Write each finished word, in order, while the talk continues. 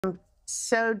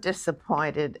So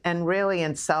disappointed and really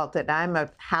insulted. I'm a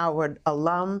Howard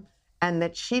alum, and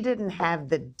that she didn't have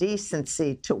the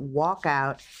decency to walk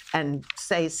out and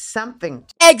say something.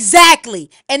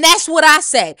 Exactly. And that's what I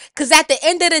said. Because at the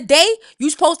end of the day, you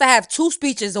supposed to have two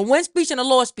speeches, a win speech and a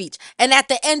loss speech. And at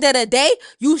the end of the day,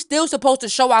 you still supposed to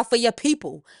show out for your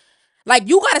people. Like,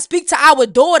 you gotta speak to our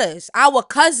daughters, our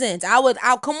cousins, our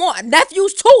come on,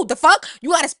 nephews too. The fuck?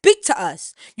 You gotta speak to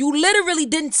us. You literally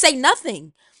didn't say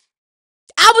nothing.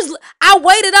 I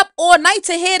waited up all night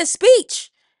to hear the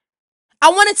speech. I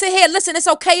wanted to hear, listen, it's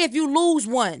okay if you lose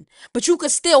one, but you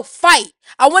could still fight.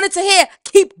 I wanted to hear,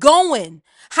 keep going.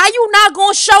 How you not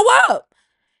gonna show up?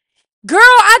 Girl,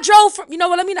 I drove from, you know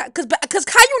what, let me not, cause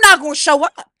how you not gonna show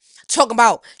up? Talking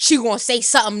about she gonna say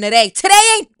something today. Today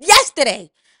ain't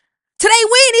yesterday. Today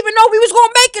we didn't even know we was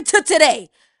gonna make it to today.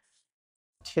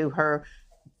 To her,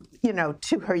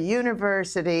 to her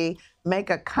university,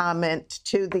 make a comment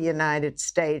to the United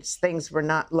States. Things were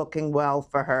not looking well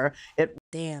for her.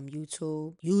 Damn,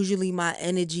 YouTube. Usually my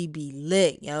energy be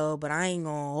lit, yo, but I ain't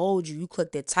gonna hold you. You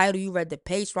clicked the title, you read the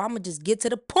page, so I'ma just get to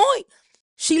the point.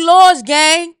 She lost,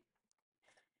 gang.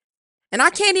 And I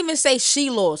can't even say she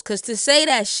lost, because to say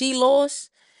that she lost,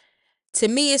 to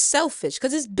me, is selfish,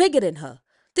 because it's bigger than her.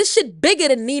 This shit bigger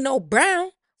than Nino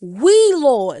Brown. We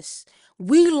lost.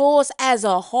 We lost as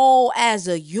a whole, as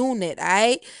a unit, all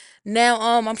right? Now,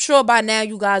 I'm sure by now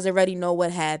you guys already know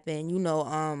what happened.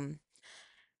 Kamala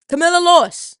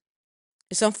lost.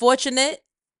 It's unfortunate.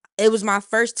 It was my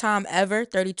first time ever,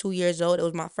 32 years old. It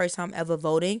was my first time ever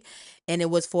voting, and it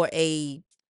was for a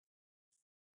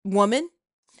woman.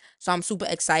 So I'm super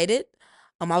excited.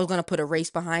 I was gonna put a race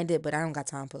behind it, but I don't got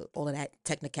time for all of that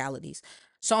technicalities.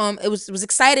 So it was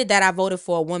excited that I voted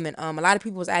for a woman. A lot of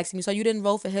people was asking me, so you didn't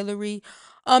vote for Hillary?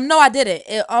 No, I didn't.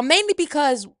 Mainly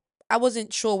because I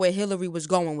wasn't sure where Hillary was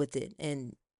going with it,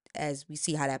 and as we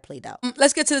see how that played out.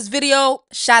 Let's get to this video.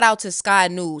 Shout out to Sky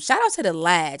News. Shout out to the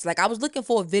lads. Like, I was looking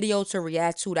for a video to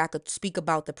react to that I could speak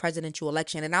about the presidential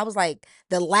election, and I was like,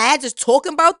 the lads is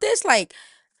talking about this? Like,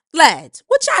 lads,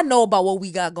 what y'all know about what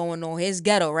we got going on here? It's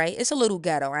ghetto, right? It's a little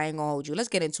ghetto. I ain't gonna hold you. Let's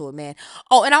get into it, man.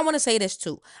 Oh, and I want to say this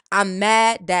too. I'm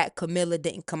mad that Camilla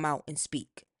didn't come out and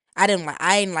speak. I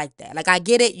ain't like that. Like, I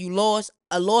get it. You lost.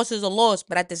 A loss is a loss,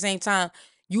 but at the same time,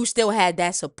 you still had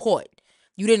that support.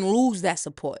 You didn't lose that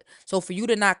support. So for you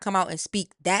to not come out and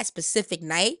speak that specific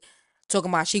night,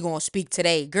 talking about she gonna speak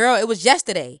today, girl, it was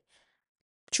yesterday.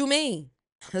 What you mean?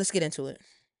 Let's get into it.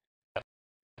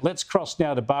 Let's cross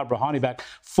now to Barbara Heineback,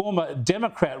 former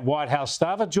Democrat White House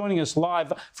staffer, joining us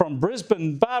live from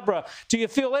Brisbane. Barbara, do you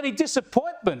feel any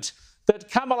disappointment that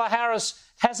Kamala Harris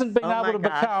hasn't been able to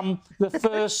become the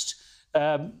first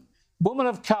woman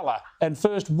of colour and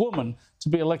first woman to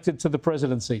be elected to the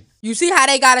presidency? You see how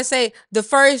they gotta say the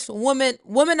first woman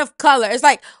of color. It's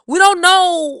like, we don't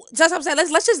know. That's what I'm saying.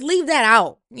 Let's just leave that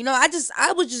out.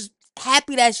 I was just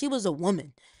happy that she was a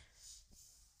woman.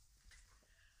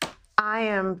 I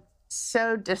am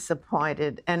so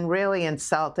disappointed and really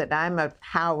insulted. I'm a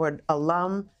Howard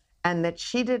alum, and that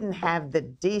she didn't have the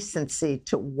decency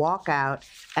to walk out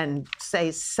and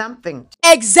say something.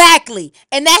 Exactly.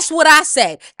 And that's what I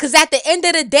said. Because at the end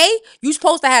of the day, you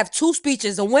supposed to have two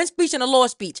speeches, a win speech and a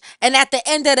loss speech. And at the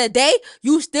end of the day,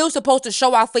 you still supposed to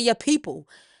show out for your people.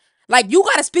 Like, you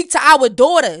gotta speak to our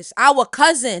daughters, our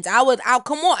cousins, our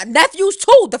come on, nephews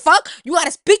too. The fuck? You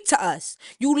gotta speak to us.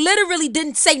 You literally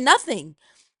didn't say nothing.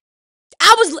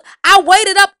 I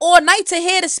waited up all night to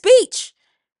hear the speech.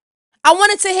 I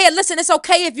wanted to hear, listen, it's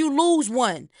okay if you lose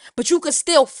one, but you could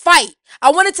still fight.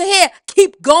 I wanted to hear,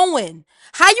 keep going.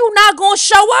 How you not gonna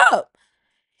show up?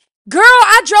 Girl,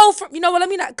 I drove from, you know what, let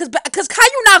me not, cause how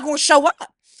you not gonna show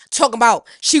up? Talking about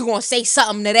she gonna say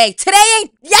something today. Today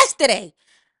ain't yesterday.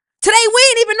 Today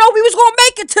we didn't even know we was gonna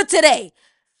make it to today.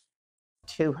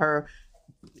 To her,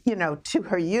 to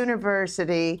her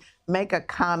university, make a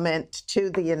comment to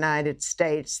the United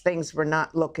States. Things were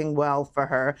not looking well for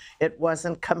her. It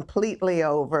wasn't completely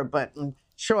over, but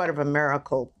short of a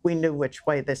miracle, we knew which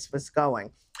way this was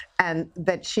going. And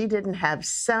that she didn't have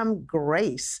some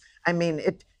grace. I mean,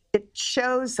 it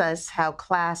shows us how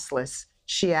classless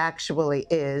she actually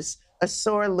is, a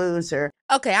sore loser.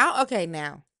 Okay,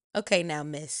 now,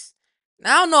 miss. I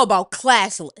don't know about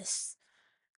classless.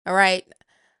 All right.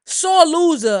 Sore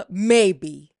loser,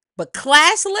 maybe. But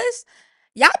classless?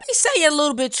 Y'all be saying a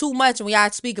little bit too much when y'all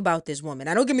speak about this woman.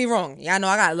 Now, don't get me wrong. Y'all know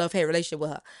I got a love-hate relationship with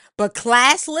her. But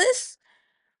classless?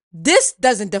 This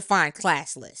doesn't define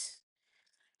classless.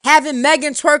 Having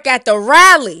Megan twerk at the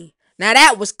rally. Now,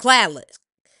 that was classless.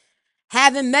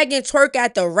 Having Megan twerk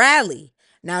at the rally.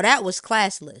 Now, that was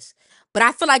classless. But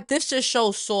I feel like this just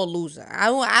shows sore loser. I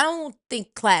don't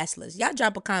think classless. Y'all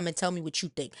drop a comment, tell me what you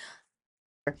think.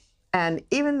 And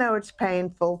even though it's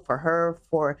painful for her,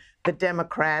 for the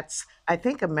Democrats, I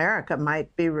think America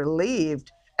might be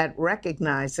relieved at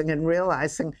recognizing and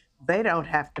realizing they don't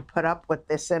have to put up with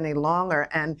this any longer.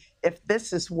 And if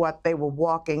this is what they were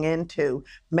walking into,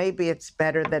 maybe it's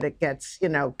better that it gets,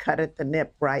 cut at the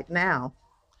nip right now.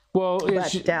 Well,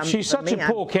 she's such a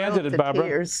poor candidate,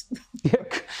 Barbara.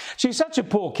 She's such a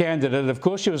poor candidate. Of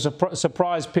course, she was a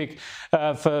surprise pick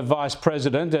for vice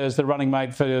president as the running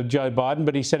mate for Joe Biden,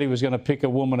 but he said he was going to pick a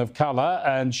woman of colour,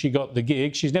 and she got the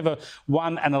gig. She's never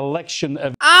won an election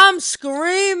of... I'm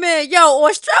screaming. Yo,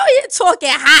 Australia talking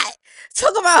hot.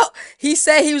 Talk about, he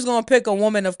said he was going to pick a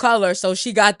woman of color, so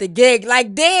she got the gig.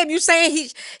 Like, damn, you saying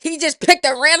he just picked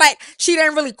a like, she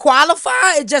didn't really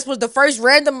qualify? It just was the first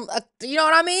random, you know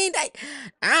what I mean? Like,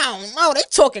 I don't know. They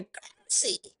talking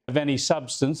crazy. Of any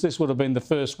substance. This would have been the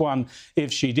first one if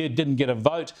she didn't get a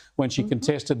vote when she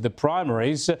contested the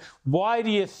primaries. Why do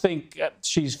you think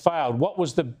she's failed? What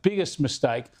was the biggest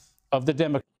mistake of the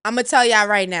Democrats? I'm going to tell y'all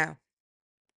right now.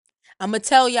 I'm going to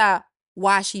tell y'all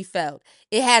why she failed.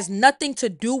 It has nothing to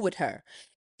do with her.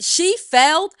 She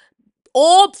failed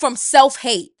all from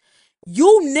self-hate.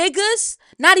 You niggas,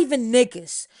 not even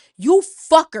niggas, you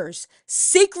fuckers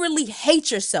secretly hate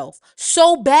yourself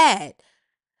so bad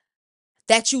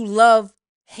that you love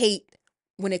hate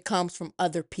when it comes from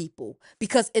other people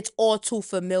because it's all too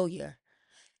familiar.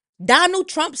 Donald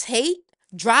Trump's hate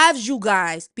drives you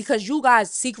guys because you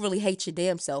guys secretly hate your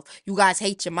damn self. You guys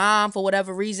hate your mom for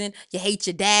whatever reason. You hate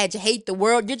your dad. You hate the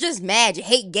world. You're just mad. You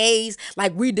hate gays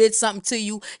like we did something to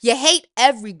you. You hate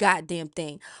every goddamn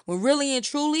thing. When really and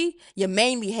truly, you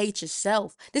mainly hate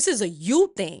yourself. This is a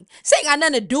you thing. This ain't got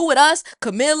nothing to do with us,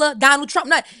 Camilla, Donald Trump.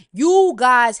 Nothing. You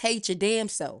guys hate your damn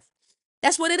self.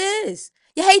 That's what it is.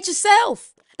 You hate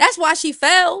yourself. That's why she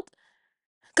failed.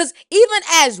 Because even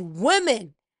as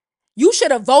women, you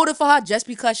should have voted for her just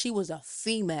because she was a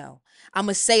female. I'm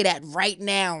going to say that right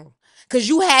now. Because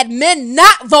you had men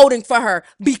not voting for her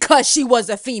because she was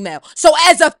a female. So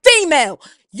as a female,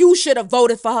 you should have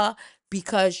voted for her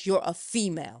because you're a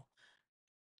female.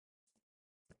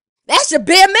 That's your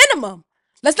bare minimum.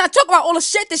 Let's not talk about all the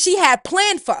shit that she had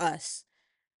planned for us.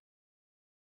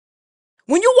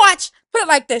 When you watch, put it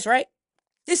like this, right?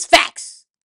 It's facts.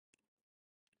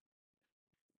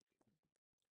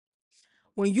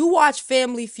 When you watch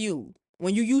Family Feud,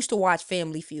 when you used to watch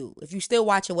Family Feud, if you still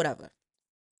watch it, whatever.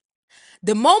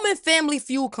 The moment Family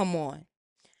Feud come on,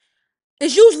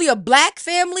 it's usually a black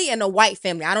family and a white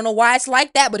family. I don't know why it's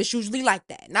like that, but it's usually like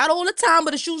that. Not all the time,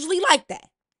 but it's usually like that.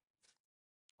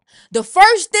 The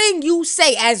first thing you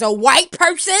say as a white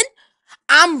person,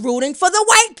 I'm rooting for the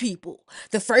white people.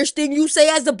 The first thing you say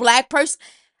as a black person,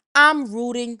 I'm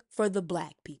rooting for the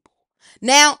black people.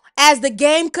 Now, as the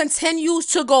game continues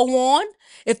to go on,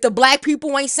 if the black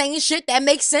people ain't saying shit that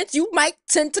makes sense, you might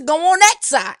tend to go on that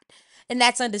side. And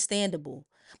that's understandable.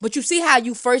 But you see how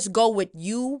you first go with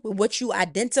you, with what you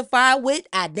identify with,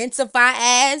 identify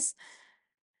as?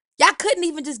 Y'all couldn't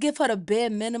even just give her the bare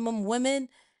minimum, women.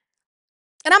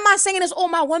 And I'm not saying it's all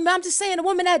my women. I'm just saying the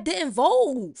women that didn't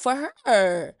vote for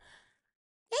her.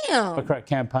 Damn. Democrat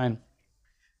campaign.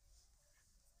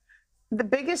 The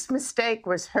biggest mistake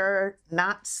was her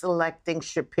not selecting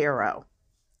Shapiro.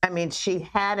 I mean, she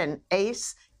had an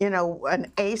ace in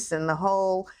the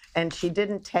hole, and she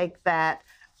didn't take that.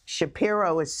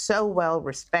 Shapiro is so well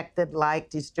respected,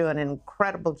 liked. He's doing an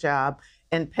incredible job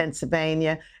in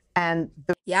Pennsylvania. And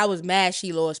I was mad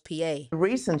she lost PA. The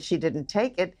reason she didn't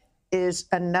take it is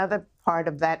another part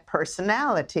of that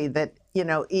personality that,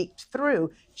 eked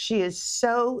through. She is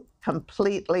so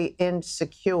completely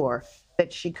insecure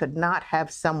that she could not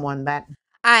have someone that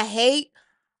I hate.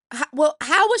 Well,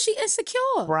 how was she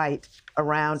insecure? Bright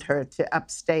around her to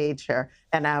upstage her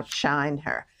and outshine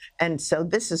her. And so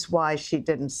this is why she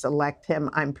didn't select him,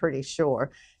 I'm pretty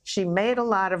sure. She made a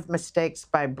lot of mistakes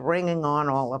by bringing on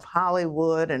all of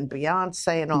Hollywood and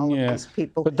Beyonce and all of these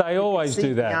people. But they always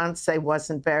do that. Beyonce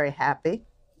wasn't very happy.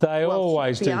 They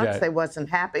always do that. Beyonce wasn't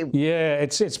happy. Yeah,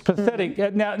 it's pathetic.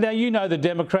 Now you know the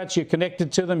Democrats. You're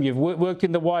connected to them. You've worked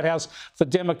in the White House for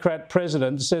Democrat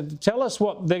presidents. So tell us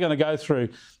what they're going to go through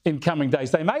in coming days.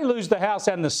 They may lose the House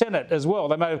and the Senate as well.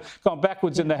 They may have gone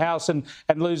backwards in the House and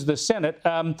lose the Senate.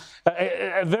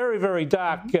 A very, very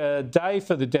dark day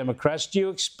for the Democrats. Do you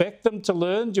expect them to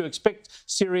learn? Do you expect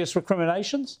serious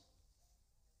recriminations?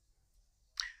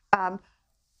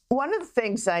 One of the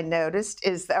things I noticed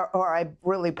is that, or I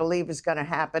really believe is going to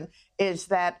happen, is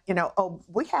that,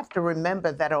 we have to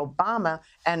remember that Obama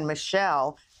and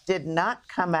Michelle did not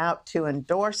come out to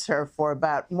endorse her for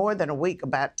about more than a week,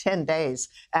 about 10 days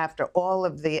after all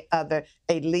of the other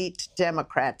elite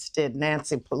Democrats did,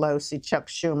 Nancy Pelosi, Chuck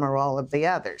Schumer, all of the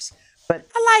others. But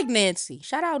I like Nancy.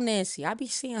 Shout out Nancy. I be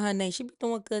seeing her name. She be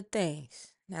doing good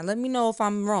things. Now let me know if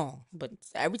I'm wrong. But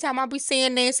every time I be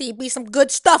seeing Nancy, it be some good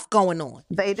stuff going on.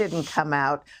 they didn't come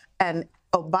out. And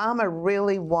Obama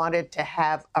really wanted to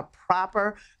have a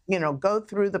proper, go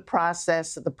through the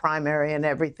process of the primary and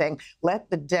everything, let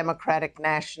the Democratic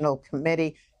National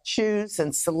Committee choose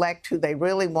and select who they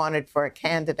really wanted for a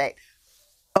candidate.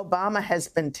 Obama has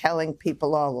been telling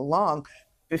people all along,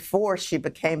 before she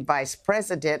became vice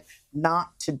president,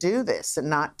 not to do this and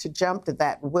not to jump to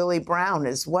that. Willie Brown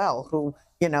as well, who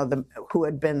who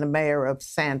had been the mayor of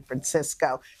San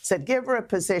Francisco, said give her a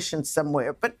position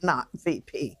somewhere, but not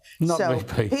VP. Not so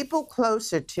VP. People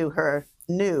closer to her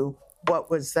knew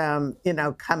what was coming.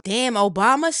 Damn,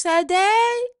 Obama said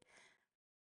that?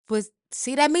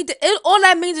 See, that means all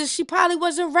that means is she probably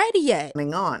wasn't ready yet.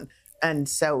 On. And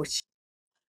so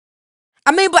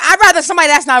I mean, but I'd rather somebody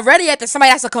that's not ready yet than somebody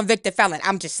that's a convicted felon.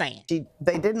 I'm just saying.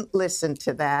 they didn't listen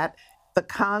to that. The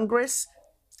Congress,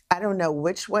 I don't know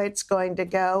which way it's going to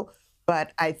go,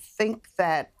 but I think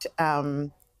that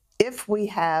if we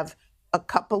have a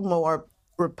couple more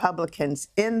Republicans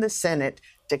in the Senate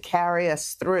to carry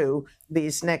us through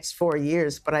these next 4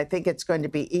 years, but I think it's going to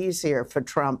be easier for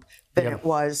Trump than it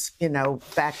was,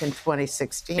 back in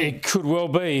 2016. It could well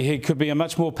be. He could be a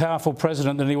much more powerful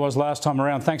president than he was last time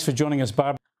around. Thanks for joining us,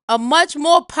 Barbara. A much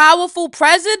more powerful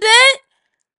president?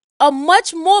 A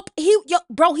much more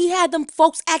he had them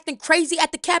folks acting crazy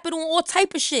at the Capitol and all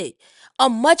type of shit. A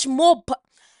much more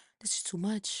this is too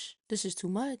much. This is too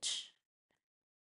much.